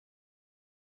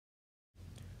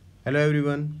Hello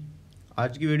everyone.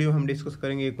 आज की video में हम डिस्कस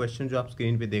करेंगे एक क्वेश्चन जो आप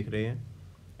स्क्रीन पे देख रहे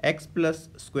हैं। x plus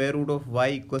square root of y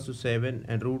equals to 7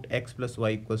 and root x plus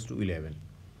Y equals to 11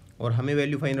 और हमें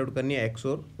वैल्यू फाइंड आउट करनी है x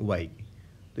और y की।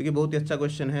 तो ये बहुत ही अच्छा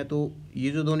क्वेश्चन है। तो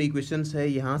ये जो दोनों इक्वेशंस है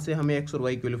यहाँ से हमें x और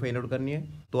y की वैल्यू फाइंड आउट करनी है।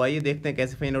 तो आइए देखते हैं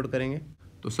कैसे फाइंड आउट करेंगे।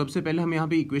 तो सबसे पहले हम यहाँ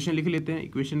पे इक्वेशन लिख लेते हैं।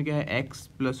 इक्वेशन क्या है, x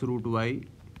plus root Y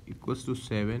equals to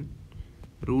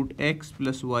 7 root x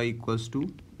plus Y equals to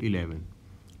 11।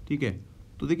 ठीक है,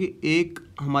 तो देखिए एक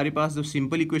हमारे पास जब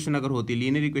सिंपल इक्वेशन अगर होती,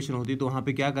 लीनियर इक्वेशन होती, तो वहाँ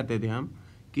पे क्या करते थे हम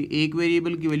कि एक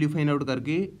वेरिएबल की वैल्यू फाइंड आउट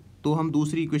करके तो हम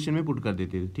दूसरी इक्वेशन में पुट कर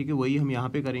देते थे। ठीक है, वही हम यहाँ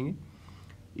पे करेंगे।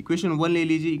 इक्वेशन 1 ले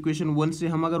लीजिए। इक्वेशन 1 से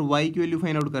हम अगर y की वैल्यू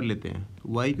फाइंड आउट कर लेते हैं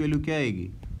तो y की वैल्यू क्या आएगी,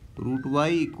 root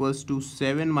Y equals to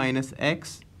 7 minus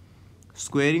x,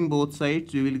 squaring both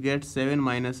sides we will get 7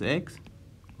 minus x,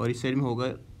 और इस साइड में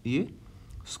होगा ये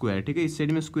स्क्वायर। ठीक है, इस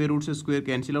साइड में स्क्वायर रूट से स्क्वायर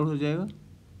कैंसिल आउट हो जाएगा।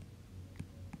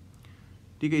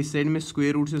 ठीक है, इस साइड में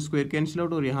स्क्वायर रूट से स्क्वायर कैंसिल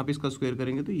आउट और यहाँ पे इसका स्क्वायर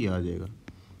करेंगे तो ये आ जाएगा।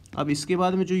 अब इसके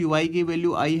बाद में जो y की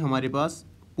वैल्यू आई हमारे पास,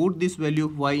 put this value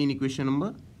of y in equation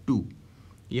number 2।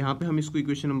 यहाँ पे हम इसको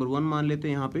इक्वेशन नंबर 1 मान लेते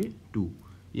हैं, यहाँ पे 2।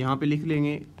 यहाँ पे लिख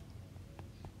लेंगे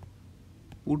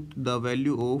put the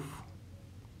value of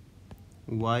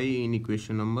y in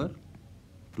equation number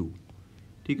 2।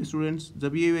 ठीक है स्टूडेंट्स,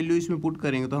 जब ये वैल्यू इसमें पुट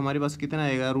करेंगे तो हमारे पास कितना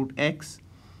आएगा, root x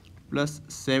plus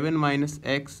 7 minus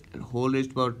x whole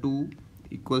raised power 2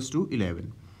 equals to 11।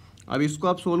 अब इसको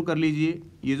आप सोल्व कर लीजिए।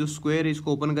 ये जो स्क्वायर है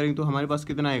इसको ओपन करेंगे तो हमारे पास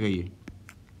कितना आएगा, ये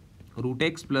root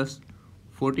x plus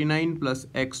 49 plus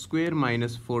x square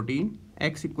minus 14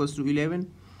 x equals to 11।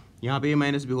 यहाँ पे ये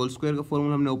माइनस बी होल स्क्वायर का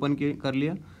फॉर्मूला हमने ओपन कर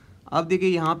लिया। अब देखिए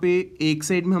यहाँ पे एक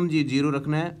साइड में हम ये जीरो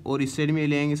रखना है और इस साइड में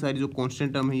ले आएंगे सारी जो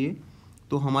कॉन्स्टेंट टर्म है ये।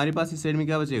 तो हमारे पास इस साइड में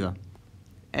क्या बचेगा,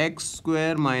 x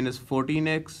square minus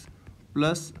 14x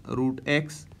plus root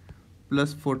x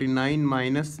plus 49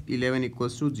 minus 11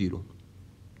 equals to 0।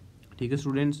 ठीक है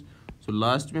स्टूडेंट्स, सो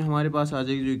लास्ट में हमारे पास आ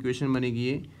जाएगी जो इक्वेशन बनेगी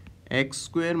ये x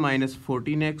square minus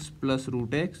 14x plus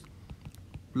root x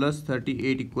plus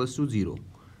 38 equals to 0।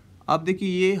 अब देखिए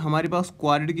ये हमारे पास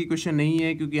क्वाड्रेटिक इक्वेशन नहीं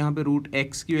है क्योंकि यहाँ पे रूट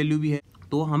एक्स की वैल्यू भी है,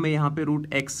 तो हमें यहाँ पे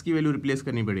रूट एक्स की वैल्यू रिप्लेस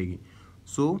करनी पड़ेगी।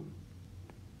 So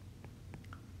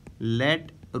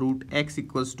let root x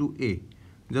equals to ए।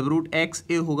 जब रूट एक्स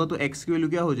ए होगा तो एक्स की वैल्यू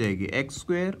क्या हो जाएगी, एक्स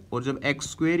स्क्वायर, और जब एक्स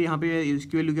स्क्वायर यहाँ पे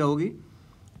इसकी वैल्यू क्या होगी,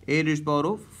 ए रेज़्ड पावर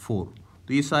ऑफ 4।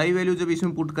 तो ये सारी वैल्यू जब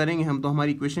इसमें पुट करेंगे हम तो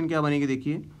हमारी इक्वेशन क्या बनेगी,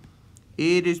 देखिए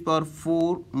ए raised power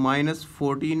 4 minus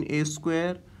 14 A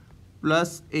square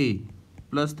plus A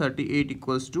plus 38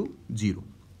 equals to 0।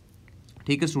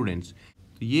 ठीक है स्टूडेंट्स,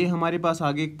 तो ये हमारे पास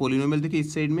आगे एक पोलिनोमियल देखिए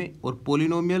इस साइड में, और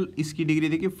पोलिनोमियल इसकी डिग्री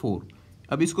देखिए 4।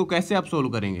 अब इसको कैसे आप सोल्व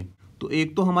करेंगे, तो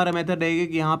एक तो हमारा मेथड रहेगा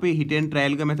कि यहाँ पे हिट एंड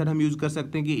ट्रायल का मेथड हम यूज़ कर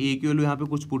सकते हैं कि ए की वैल्यू यहाँ पे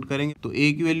कुछ पुट करेंगे, तो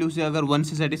ए की वैल्यू से अगर 1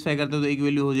 से सेटिस्फाई करते हैं तो ए की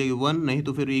वैल्यू हो जाएगी 1, नहीं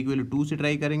तो फिर ए की वैल्यू 2 से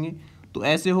ट्राई करेंगे। तो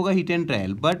ऐसे होगा hit and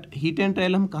trial. But hit and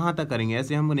trial हम कहाँ तक करेंगे,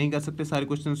 ऐसे हम नहीं कर सकते सारे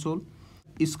क्वेश्चन सोल्व।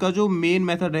 इसका जो मेन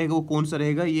मेथड रहेगा वो कौन सा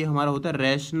रहेगा, ये हमारा होता है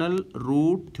रैशनल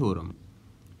रूट थ्योरम।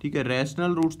 ठीक है,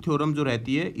 रैशनल रूट थ्योरम जो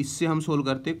रहती है इससे हम सोल्व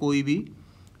करते हैं कोई भी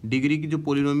डिग्री की जो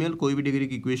पोलिनोमियल, कोई भी डिग्री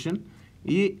की इक्वेशन।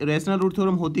 ये रैशनल रूट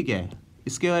थ्योरम होती क्या है,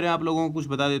 इसके बारे में आप लोगों को कुछ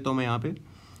बता देता हूँ मैं यहाँ पे।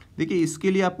 देखिए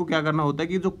इसके लिए आपको क्या करना होता है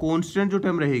कि जो कांस्टेंट जो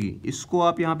टर्म रहेगी इसको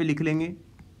आप यहाँ पे लिख लेंगे,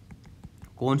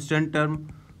 कांस्टेंट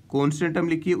टर्म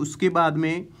लिखिए। उसके बाद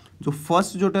में जो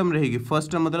फर्स्ट जो टर्म रहेगी,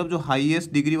 फर्स्ट टर्म मतलब जो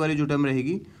हाईएस्ट डिग्री वाली जो टर्म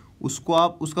रहेगी उसको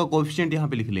आप उसका कोएफिशिएंट यहाँ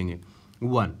पे लिख लेंगे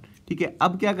 1। ठीक है,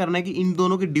 अब क्या करना है कि इन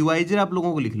दोनों के डिवाइजर आप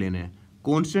लोगों को लिख लेना है।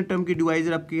 कांस्टेंट टर्म के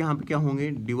डिवाइजर आपके यहाँ पे क्या होंगे,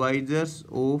 डिवाइजर्स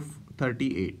ऑफ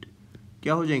 38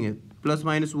 क्या हो जाएंगे, plus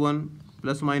minus 1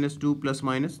 plus minus 2 plus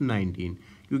minus 19,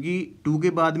 क्योंकि 2 के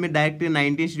बाद में डायरेक्ट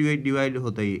 19 से डिवाइड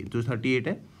होता है, जो 38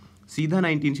 है सीधा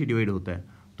 19 से डिवाइड होता है,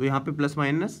 तो यहाँ पे प्लस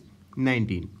माइनस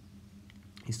 19,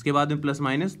 इसके बाद में प्लस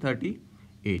माइनस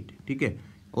 38। ठीक है,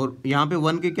 और यहाँ पे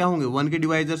 1 के क्या होंगे, 1 के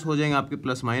डिवाइजर्स हो जाएंगे आपके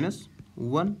प्लस माइनस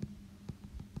 1।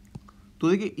 तो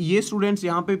देखिए ये स्टूडेंट्स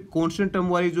यहाँ पे कॉन्स्टेंट टर्म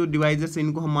वाली जो डिवाइजर्स है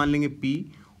इनको हम मान लेंगे p,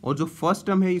 और जो फर्स्ट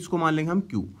टर्म है इसको मान लेंगे हम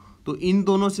q। तो इन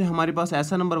दोनों से हमारे पास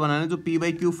ऐसा नंबर बनाना है जो p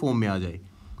बाई क्यू फॉर्म में आ जाए।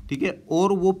 ठीक है,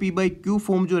 और वो p बाई क्यू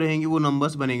फॉर्म जो रहेंगे वो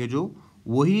नंबर्स बनेंगे, जो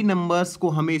वही नंबर्स को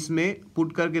हमें इसमें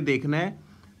पुट करके देखना है,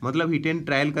 मतलब हिट एंड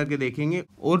ट्रायल करके देखेंगे,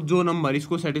 और जो नंबर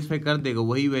इसको सेटिस्फाई कर देगा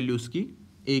वही वैल्यू उसकी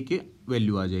a के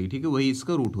वैल्यू आ जाएगी। ठीक है, वही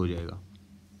इसका रूट हो जाएगा।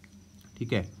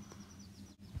 ठीक है,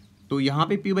 तो यहाँ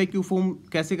पे p बाई क्यू फॉर्म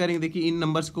कैसे करेंगे, देखिए इन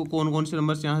नंबर्स को कौन कौन से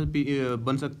नंबर्स यहाँ से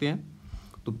बन सकते हैं।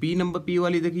 तो p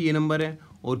वाली देखिए ये नंबर है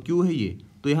और q है ये,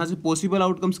 तो यहाँ से पॉसिबल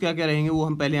आउटकम्स क्या क्या रहेंगे वो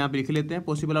हम पहले यहाँ पे लिख लेते हैं।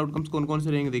 पॉसिबल आउटकम्स कौन कौन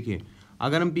से रहेंगे, देखिए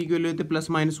अगर हम p की वैल्यू लेते हैं plus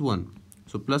minus 1,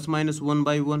 so plus minus 1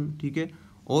 by 1। ठीक है,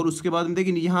 और उसके बाद में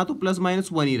देखिए यहाँ तो प्लस माइनस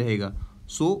 1 ही रहेगा,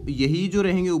 सो यही जो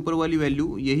रहेंगे ऊपर वाली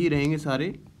वैल्यू, यही रहेंगे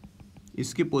सारे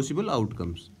इसके पॉसिबल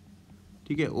आउटकम्स,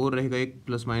 ठीक है। और रहेगा एक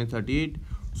 +-38।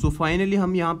 सो फाइनली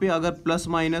हम यहाँ पे अगर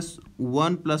 +-1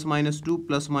 +-2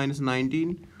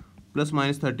 +-19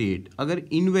 +-38, अगर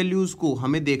इन वैल्यूज़ को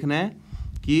हमें देखना है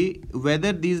कि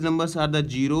whether these numbers are the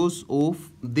zeros of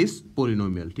this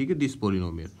polynomial, ठीक है, दिस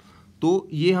पोलिनोमियल, तो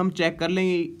ये हम चेक कर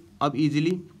लेंगे अब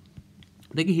इजीली।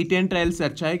 देखिए हिट एंड ट्रायल से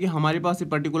अच्छा है कि हमारे पास ये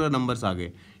पर्टिकुलर नंबर्स आ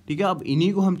गए, ठीक है। अब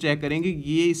इन्हीं को हम चेक करेंगे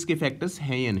कि ये इसके फैक्टर्स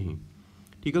हैं या नहीं,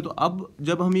 ठीक है। तो अब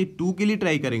जब हम ये 2 के लिए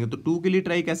ट्राई करेंगे तो 2 के लिए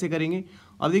ट्राई कैसे करेंगे,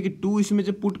 अब देखिए 2 इसमें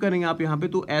जब पुट करेंगे आप यहाँ पे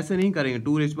तो ऐसे नहीं करेंगे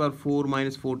 2⁴ -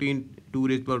 14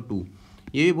 2⁴2,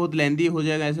 ये भी बहुत लेंदी हो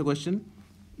जाएगा ऐसे क्वेश्चन।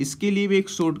 इसके लिए भी एक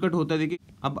शॉर्टकट होता है। देखिए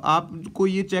अब आपको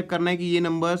ये चेक करना है कि ये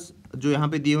नंबर्स जो यहाँ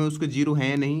पे दिए हुए हैं उसके जीरो हैं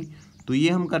या नहीं, तो ये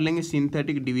हम कर लेंगे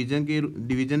सिंथेटिक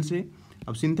डिवीजन से।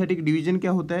 अब सिंथेटिक डिवीजन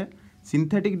क्या होता है,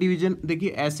 सिंथेटिक डिवीजन देखिए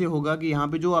ऐसे होगा कि यहाँ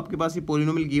पे जो आपके पास ये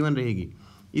पोलिनोमियल गिवन रहेगी,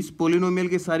 इस पोलिनोमियल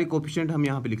के सारे कोफिशिएंट हम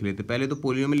यहाँ पे लिख लेते हैं। पहले तो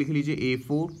पोलिनोमियल लिख लीजिए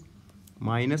a4 -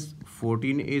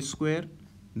 14a²,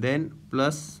 देन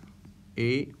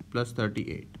 +a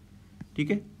 +38,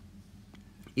 ठीक है।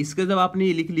 इसका जब आपने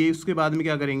ये लिख लिए उसके बाद में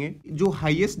क्या करेंगे, जो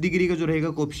हाईएस्ट डिग्री का जो रहेगा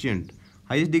कोफिशिएंट,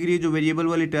 हाईएस्ट डिग्री जो वेरिएबल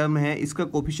वाली टर्म है इसका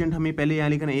कोफिशिएंट हमें पहले यहाँ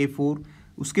लिखना है a4,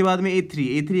 उसके बाद में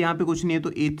a3 यहाँ पे कुछ नहीं है तो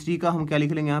a3 का हम क्या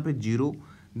लिख लेंगे यहाँ पे 0,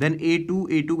 देन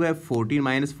a2 का है 14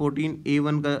 - 14,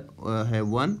 a1 का है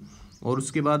 1, और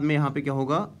उसके बाद में यहाँ पे क्या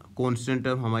होगा, कांस्टेंट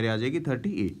टर्म हमारी आ जाएगी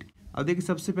 38। अब देखिए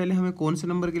सबसे पहले हमें कौन से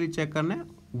नंबर के लिए चेक करना है,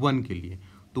 1 के लिए।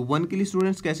 तो 1 के लिए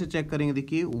स्टूडेंट्स कैसे चेक करेंगे,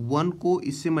 देखिए 1 को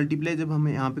इससे मल्टीप्लाई जब हम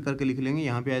यहाँ पे करके लिख लेंगे,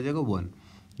 यहाँ पे आ जाएगा 1,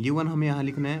 ये 1 हमें यहाँ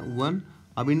लिखना है 1।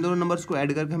 अब इन दोनों नंबर्स को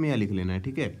ऐड करके हमें यहाँ लिख लेना है,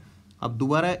 ठीक है। अब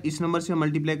दोबारा इस नंबर से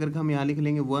मल्टीप्लाई करके हम यहाँ लिख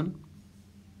लेंगे 1,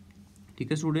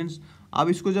 ठीक है स्टूडेंट्स। अब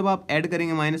इसको जब आप ऐड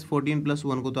करेंगे -14 +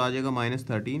 1 को तो आ जाएगा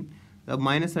 -13। अब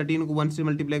 -13 को 1 से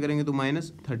मल्टीप्लाई करेंगे तो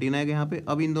 -13 आएगा यहाँ पे।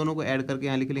 अब इन दोनों को ऐड करके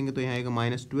यहाँ लिख लेंगे तो यहाँ आएगा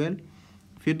 -12,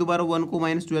 फिर दोबारा 1 को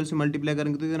 -12 से मल्टीप्लाई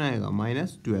करेंगे तो कितना आएगा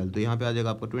 -12, तो यहाँ पे आ जाएगा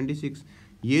आपका 26।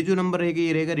 ये जो नंबर रहेगा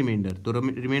ये रहेगा रिमाइंडर, तो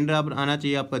रिमाइंडर आप आना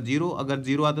चाहिए आपका 0। अगर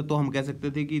 0 आता तो हम कह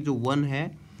सकते थे कि जो 1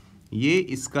 है ये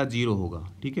इसका 0 होगा,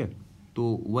 ठीक है। तो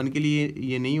 1 के लिए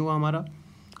ये नहीं हुआ हमारा।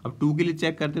 अब 2 के लिए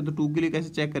चेक करते हैं, तो 2 के लिए कैसे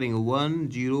चेक करेंगे, 1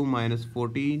 0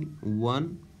 -14 1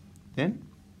 देन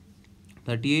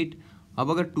 38। अब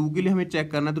अगर 2 के लिए हमें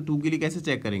चेक करना है तो 2 के लिए कैसे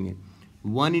चेक करेंगे,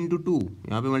 1 × 2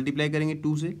 यहाँ पे मल्टीप्लाई करेंगे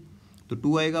 2 से तो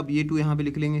 2 आएगा। अब ये 2 यहाँ पे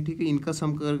लिख लेंगे, ठीक है, इनका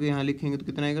सम करके यहाँ लिखेंगे तो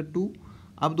कितना आएगा 2।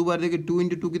 अब दोबारा देखिए 2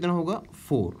 × 2 कितना होगा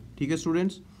 4, ठीक है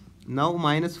स्टूडेंट्स। नाउ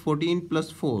 -14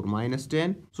 + 4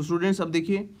 -10। सो स्टूडेंट्स अब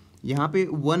देखिए यहाँ पे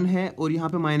 1 है और यहाँ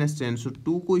पे -10, सो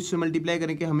 2 को इससे मल्टीप्लाई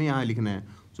करके हमें यहाँ लिखना है।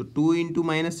 सो 2 ×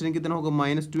 -10 कितना होगा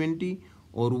 -20,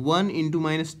 और 1 ×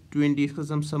 -20 इसका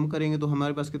सम करेंगे तो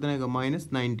हमारे पास कितना आएगा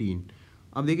 -19।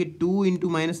 अब देखिए 2 ×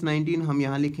 -19 हम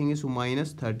यहाँ लिखेंगे, सो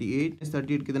 -38,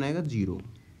 38 कितना आएगा 0।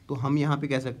 तो हम यहाँ पे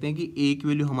कह सकते हैं कि a की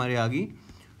वैल्यू हमारे आ गई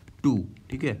 2,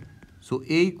 ठीक है। सो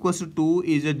a = 2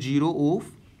 is a 0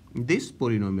 of this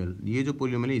polynomial, ये जो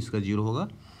पोलिनोमियल है इसका 0 होगा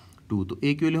 2। तो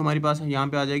a की वैल्यू हमारे पास यहाँ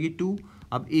पे आ जाएगी 2।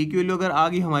 अब a की वैल्यू अगर आ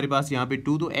गई हमारे पास यहाँ पे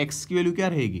 2 तो x की वैल्यू क्या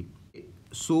रहेगी,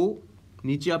 सो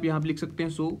नीचे आप यहाँ पे लिख सकते हैं,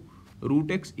 सो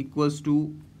 √x =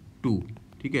 2,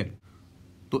 ठीक है।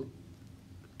 तो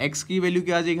x की वैल्यू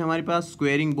क्या आ जाएगी हमारे पास,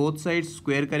 स्क्वायरिंग बोथ साइड्स,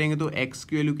 स्क्वायर करेंगे तो x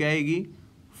की वैल्यू क्या आएगी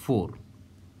 4।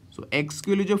 सो x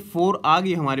की वैल्यू जब 4 आ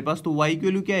गई हमारे पास तो y की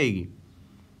वैल्यू क्या आएगी।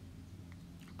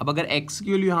 अब अगर x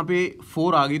की वैल्यू यहाँ पे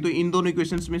 4 आ गई तो इन दोनों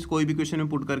इक्वेशंस में कोई भी इक्वेशन में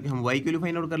पुट करके हम y की वैल्यू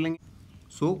फाइंड आउट कर लेंगे।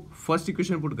 सो फर्स्ट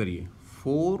इक्वेशन पुट करिए,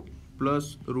 4 +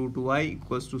 √y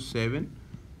 = 7।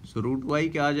 सो √y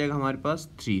क्या आ जाएगा हमारे पास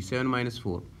 3, 7 -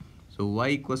 4। सो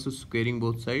y = squaring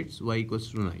both sides, y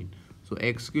 = 9। सो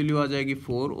x की वैल्यू आ जाएगी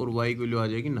 4 और y की वैल्यू आ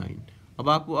जाएगी 9। अब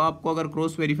आपको अगर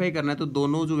क्रॉस वेरीफाई करना है तो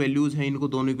दोनों जो वैल्यूज़ हैं इनको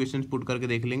दोनों इक्वेशन पुट करके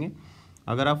देख लेंगे।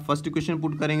 अगर आप फर्स्ट इक्वेशन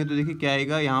पुट करेंगे तो देखिए क्या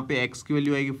आएगा, यहाँ पे x की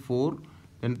वैल्यू आएगी 4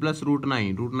 देन प्लस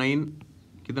 √9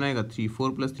 कितना आएगा 3,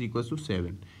 4 + 3 =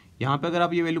 7। यहाँ पे अगर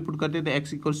आप ये वैल्यू पुट करते हैं तो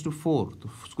x = 4, तो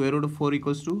 √4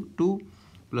 = 2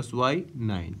 + y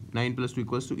 9, 9 + 2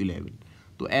 = 11।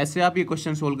 तो ऐसे आप ये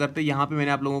क्वेश्चन सोल्व करते हैं। यहाँ पे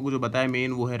मैंने आप लोगों को जो बताया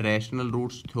मेन वो है रैशनल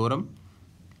रूट्स थ्योरम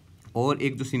और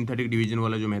एक जो सिंथेटिक डिवीजन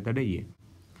वाला जो मेथड है ये,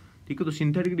 ठीक है। तो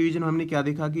सिंथेटिक डिवीजन हमने क्या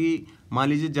देखा कि मान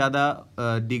लीजिए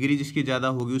ज़्यादा डिग्री जिसकी ज़्यादा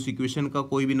होगी उस इक्वेशन का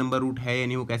कोई भी नंबर रूट है या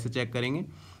नहीं, वो कैसे चेक करेंगे,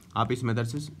 आप इस मेथड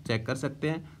से चेक कर सकते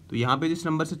हैं। तो यहाँ पे जिस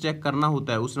नंबर से चेक करना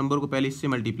होता है उस नंबर को पहले इससे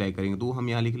मल्टीप्लाई करेंगे तो वो हम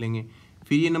यहाँ लिख लेंगे,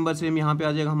 फिर ये नंबर सेम यहाँ पे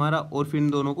आ जाएगा हमारा और फिर इन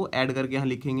दोनों को ऐड करके यहाँ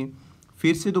लिखेंगे,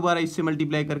 फिर से दोबारा इससे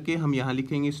मल्टीप्लाई करके हम यहाँ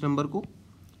लिखेंगे इस नंबर को,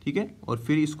 ठीक है, और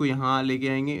फिर इसको यहाँ लेके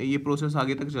आएंगे। ये प्रोसेस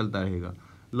आगे तक चलता रहेगा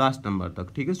लास्ट नंबर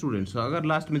तक, ठीक है स्टूडेंट्स। अगर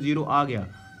लास्ट में 0 आ गया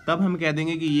तब हम कह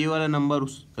देंगे कि ये वाला नंबर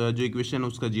उस जो इक्वेशन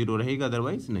उसका 0 रहेगा,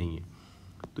 अदरवाइज नहीं है।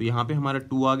 तो यहाँ पे हमारा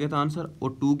 2 आ गया था आंसर,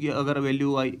 और 2 की अगर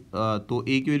वैल्यू आई तो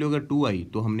a की वैल्यू अगर 2 आई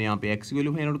तो हमने यहाँ पे x की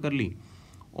वैल्यू फाइंड आउट कर ली,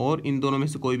 और इन दोनों में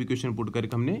से कोई भी क्वेश्चन पुट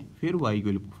करके हमने फिर y की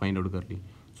वैल्यू फाइंड आउट कर ली।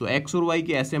 सो x और y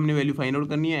की ऐसे हमने वैल्यू फाइंड आउट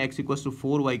करनी है, x =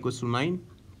 4, y = 9।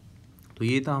 तो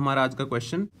ये था हमारा आज का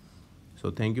question.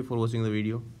 So thank you for watching the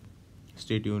video,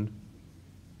 stay tuned.